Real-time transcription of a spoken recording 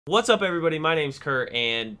What's up, everybody? My name's Kurt,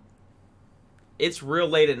 and it's real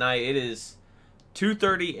late at night. It is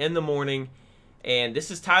 2:30 in the morning, and this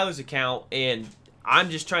is Tyler's account, and I'm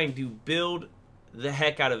just trying to build the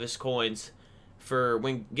heck out of his coins for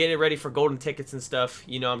when getting ready for golden tickets and stuff.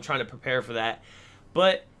 You know, I'm trying to prepare for that.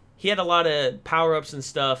 But he had a lot of power-ups and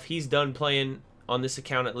stuff. He's done playing on this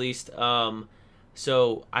account at least.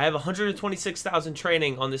 So I have 126,000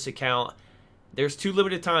 training on this account. There's 2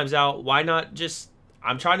 limited times out. Why not just...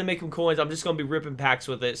 I'm trying to make him coins. I'm just going to be ripping packs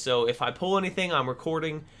with it. So if I pull anything, I'm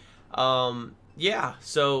recording. Yeah,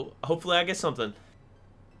 so hopefully I get something.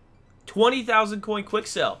 20,000 coin quick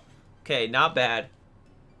sell. Okay, not bad.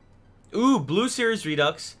 Ooh, Blue Series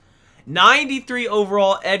Redux. 93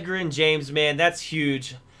 overall Edgar and James, man. That's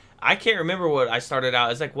huge. I can't remember what I started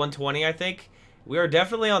out. It's like 120, I think. We are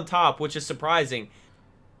definitely on top, which is surprising.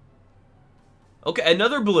 Okay,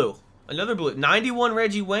 another blue. Another blue. 91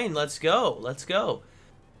 Reggie Wayne. Let's go. Let's go.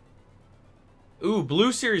 Ooh,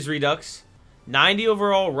 Blue Series Redux. 90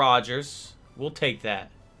 overall Rogers. We'll take that.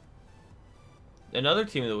 Another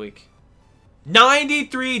team of the week.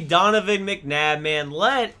 93 Donovan McNabb, man.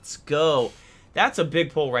 Let's go. That's a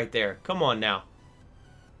big pull right there. Come on now.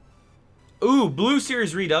 Ooh, Blue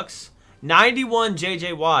Series Redux. 91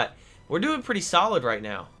 JJ Watt. We're doing pretty solid right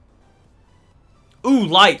now. Ooh,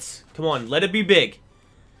 lights. Come on, let it be big.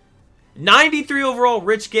 93 overall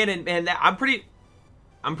Rich Gannon, man.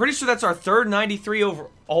 I'm pretty sure that's our third 93 over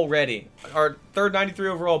already. Our third 93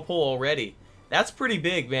 overall pull already. That's pretty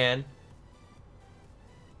big, man.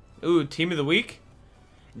 Ooh, team of the week.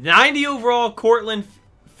 90 overall Cortland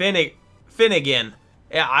Finnegan.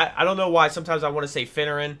 Yeah, I don't know why. Sometimes I want to say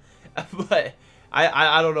Finneran, but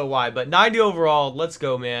I don't know why. But 90 overall. Let's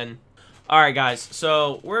go, man. All right, guys.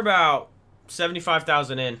 So we're about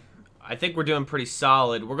 75,000 in. I think we're doing pretty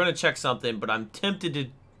solid. We're gonna check something, but I'm tempted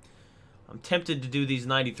to do these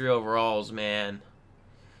 93 overalls, man.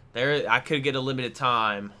 I could get a limited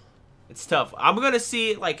time. It's tough. I'm gonna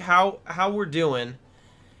see like how we're doing,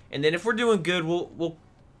 and then if we're doing good, we'll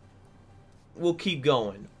keep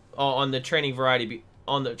going on the training variety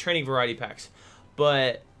packs.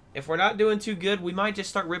 But if we're not doing too good, we might just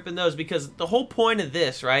start ripping those, because the whole point of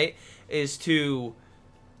this, right, is to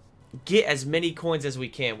get as many coins as we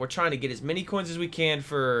can. We're trying to get as many coins as we can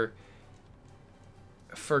for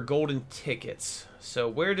golden tickets. So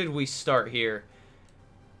where did we start here?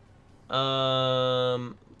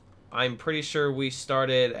 I'm pretty sure we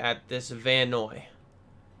started at this Van Noy.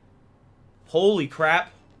 Holy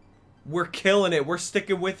crap. We're killing it. We're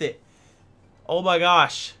sticking with it. Oh my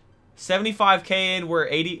gosh. 75k in, we're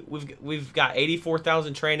 80. We've got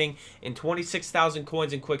 84,000 training and 26,000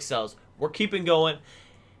 coins and quick sells. We're keeping going.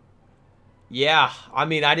 Yeah, I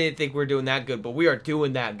mean, I didn't think we were doing that good, but we are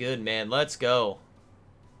doing that good, man. Let's go.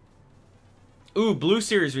 Ooh, Blue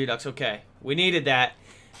Series Redux. Okay, we needed that.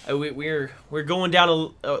 We're going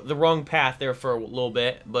down the wrong path there for a little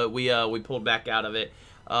bit, but we pulled back out of it.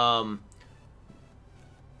 And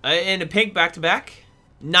a pink back-to-back.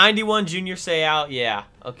 91 Junior Seau. Yeah.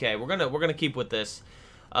 Okay, we're gonna keep with this.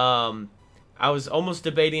 I was almost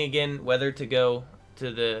debating again whether to go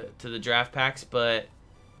to the draft packs, but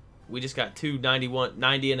we just got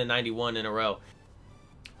 90 and a 91 in a row.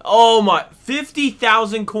 Oh my,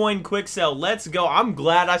 50,000 coin quick sell. Let's go. I'm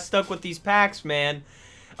glad I stuck with these packs, man.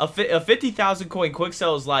 A 50,000 coin quick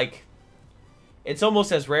sell is like, it's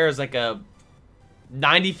almost as rare as like a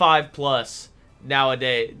 95 plus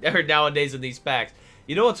nowadays in these packs.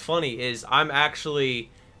 You know what's funny is I'm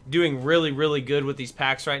actually doing really good with these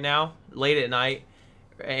packs right now, late at night.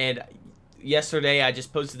 And yesterday I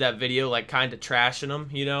just posted that video like kind of trashing them,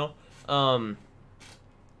 you know.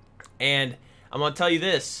 And I'm gonna tell you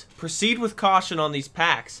this: proceed with caution on these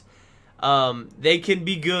packs. They can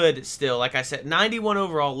be good still. Like I said, 91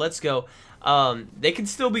 overall. Let's go. They can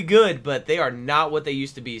still be good, but they are not what they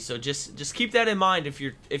used to be. So just keep that in mind if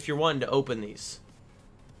you're wanting to open these.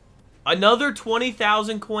 Another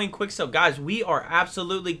 20,000 coin quick sell, guys. We are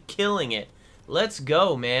absolutely killing it. Let's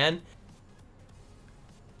go, man.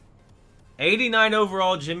 89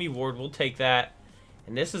 overall Jimmy Ward. We'll take that.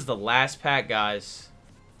 And this is the last pack, guys.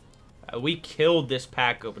 We killed this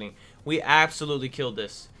pack opening. We absolutely killed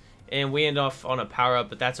this. And we end off on a power-up,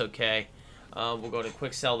 but that's okay. We'll go to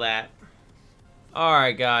quick sell that.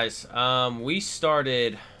 Alright, guys. We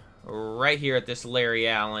started right here at this Larry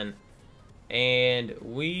Allen. And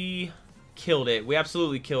we killed it. We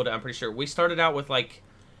absolutely killed it, I'm pretty sure. We started out with, like,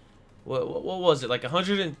 what was it? Like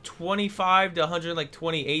 125 to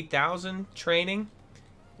 128,000 training.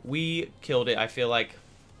 We killed it, I feel like.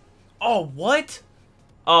 Oh, what?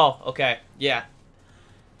 Oh, okay. Yeah.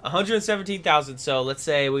 117,000. So let's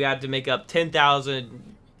say we got to make up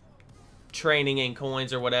 10,000 training and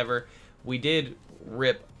coins or whatever, we did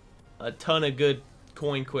rip a ton of good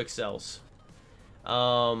coin quick sells.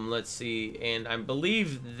 Let's see, and I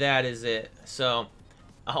believe that is it. So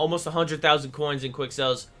almost 100,000 coins in quick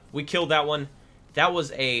sells. We killed that one. That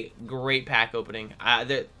was a great pack opening.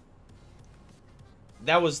 That's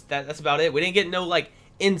about it. We didn't get no like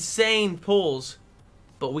insane pulls,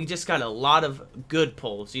 but we just got a lot of good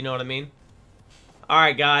pulls. You know what I mean? All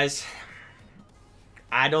right, guys.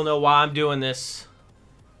 I don't know why I'm doing this,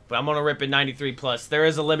 but I'm gonna rip it 93 plus. There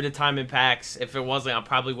is a limited time in packs. If it wasn't, I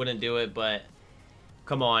probably wouldn't do it. But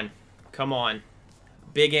come on, come on,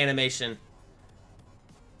 big animation,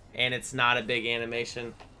 and it's not a big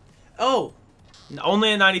animation. Oh,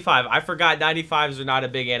 only a 95. I forgot 95s are not a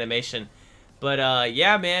big animation. But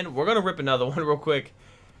yeah, man, we're gonna rip another one real quick.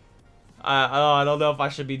 Oh, I don't know if I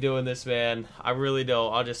should be doing this, man. I really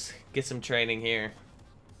don't. I'll just get some training here.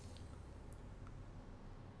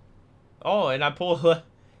 Oh, and I pull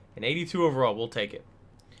an 82 overall. We'll take it.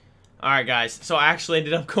 Alright, guys. So I actually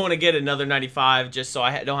ended up going to get another 95 just so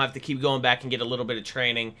I don't have to keep going back and get a little bit of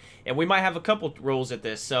training. And we might have a couple rolls at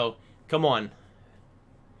this. So, come on.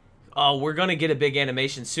 Oh, we're going to get a big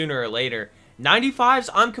animation sooner or later.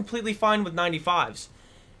 95s, I'm completely fine with 95s.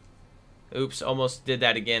 Oops, almost did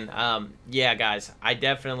that again. Yeah, guys. I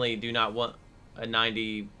definitely do not want a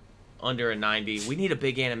 90 under a 90. We need a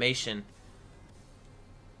big animation.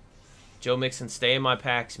 Joe Mixon, stay in my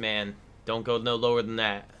packs, man. Don't go no lower than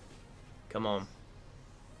that. Come on.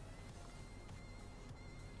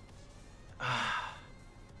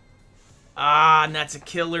 And that's a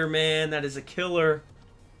killer, man. That is a killer.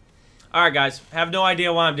 Alright, guys. Have no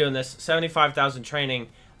idea why I'm doing this. 75,000 training.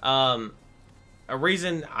 A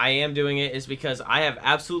reason I am doing it is because I have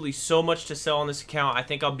absolutely so much to sell on this account. I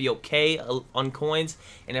think I'll be okay on coins.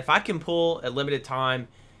 And if I can pull a limited time,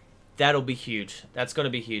 that'll be huge. That's going to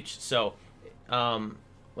be huge. So,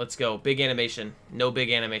 let's go. Big animation. No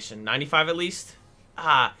big animation. 95 at least?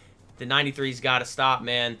 The 93's got to stop,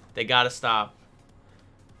 man. They got to stop.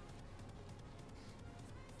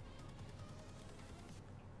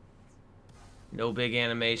 No big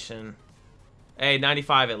animation. Hey,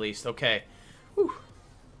 95 at least. Okay. Whew.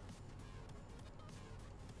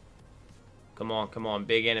 Come on, come on.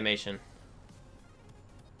 Big animation.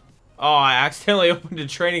 Oh, I accidentally opened a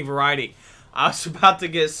training variety. I was about to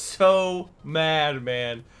get so mad,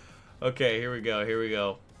 man. Okay, here we go. Here we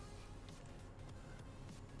go.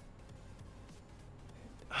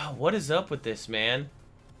 Oh, what is up with this, man?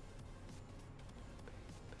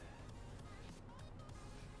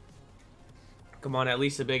 Come on, at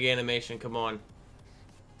least a big animation. Come on.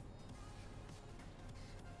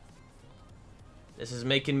 This is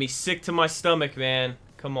making me sick to my stomach, man.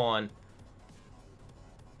 Come on.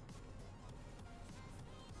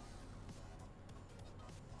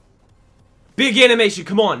 Big animation.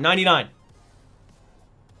 Come on. 99.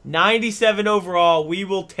 97 overall. We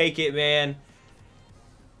will take it, man.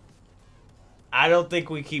 I don't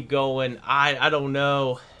think we keep going. I don't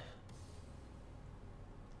know.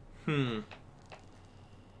 I'm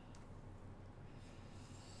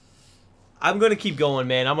going to keep going,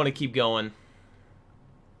 man. I'm going to keep going.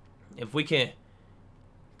 If we can...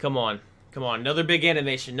 Come on. Come on. Another big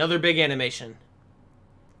animation. Another big animation.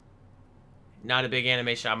 Not a big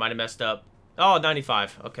animation. I might have messed up. Oh,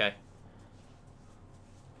 95. Okay.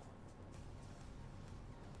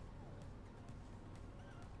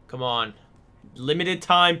 Come on. Limited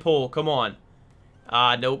time pull. Come on.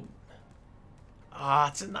 Nope.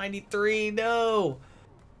 It's a 93. No.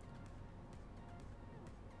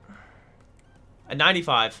 A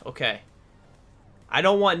 95. Okay. I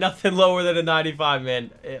don't want nothing lower than a 95,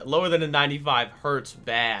 man. Lower than a 95 hurts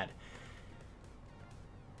bad.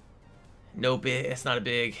 No big. It's not a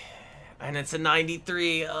big. And it's a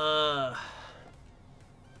 93. Oh,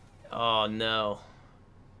 no.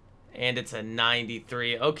 And it's a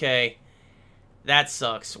 93. Okay. That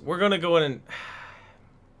sucks. We're going to go in and...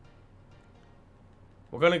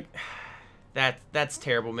 We're going to... That's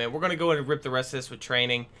terrible, man. We're going to go in and rip the rest of this with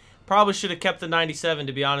training. Probably should have kept the 97,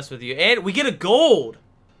 to be honest with you. And we get a gold!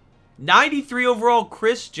 93 overall,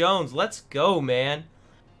 Chris Jones. Let's go, man.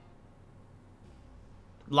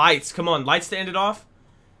 Lights. Come on. Lights to end it off.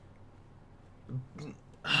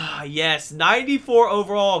 Yes. 94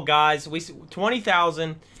 overall, guys.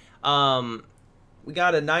 20,000. We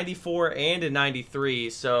got a 94 and a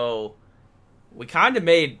 93, so we kind of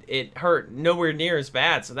made it hurt nowhere near as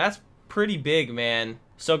bad. So that's pretty big, man.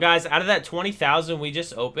 So, guys, out of that 20,000 we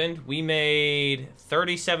just opened, we made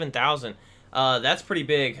 37,000. That's pretty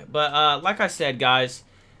big. But like I said, guys,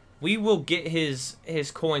 we will get his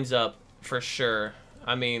coins up for sure.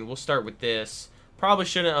 I mean, we'll start with this. Probably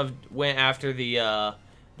shouldn't have went after the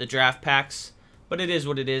draft packs, but it is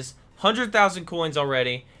what it is. 100,000 coins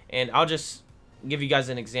already, and I'll just give you guys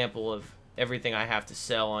an example of everything I have to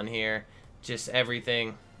sell on here. Just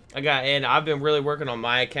everything I got, and I've been really working on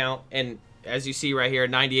my account, and as you see right here,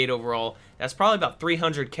 98 overall. That's probably about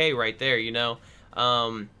 300k right there, you know.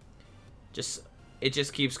 It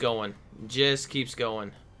just keeps going. Just keeps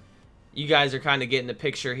going. You guys are kind of getting the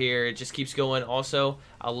picture here. It just keeps going. Also,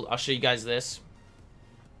 I'll show you guys this.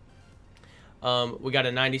 We got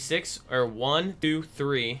a 96, or 1, 2,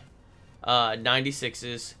 3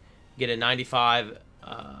 96s. Get a 95.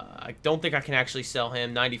 I don't think I can actually sell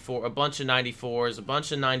him. 94, a bunch of 94s, a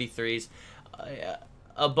bunch of 93s,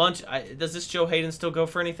 a bunch. Does this Joe Hayden still go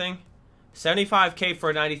for anything? 75k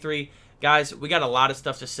for a 93. Guys, we got a lot of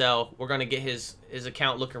stuff to sell. We're gonna get his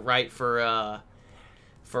account looking right for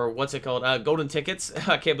what's it called? Golden tickets.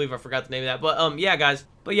 I can't believe I forgot the name of that. But yeah,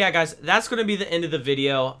 guys. That's gonna be the end of the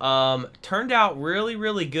video. Turned out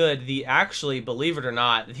really good. Actually, believe it or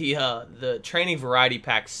not, the training variety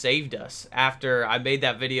pack saved us after I made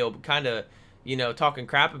that video, kind of, you know, talking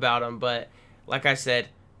crap about them. But like I said,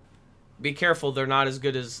 be careful. They're not as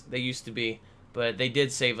good as they used to be. But they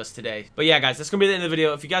did save us today. But yeah, guys, that's going to be the end of the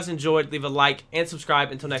video. If you guys enjoyed, leave a like and subscribe.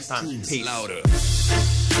 Until next time,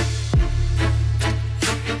 peace.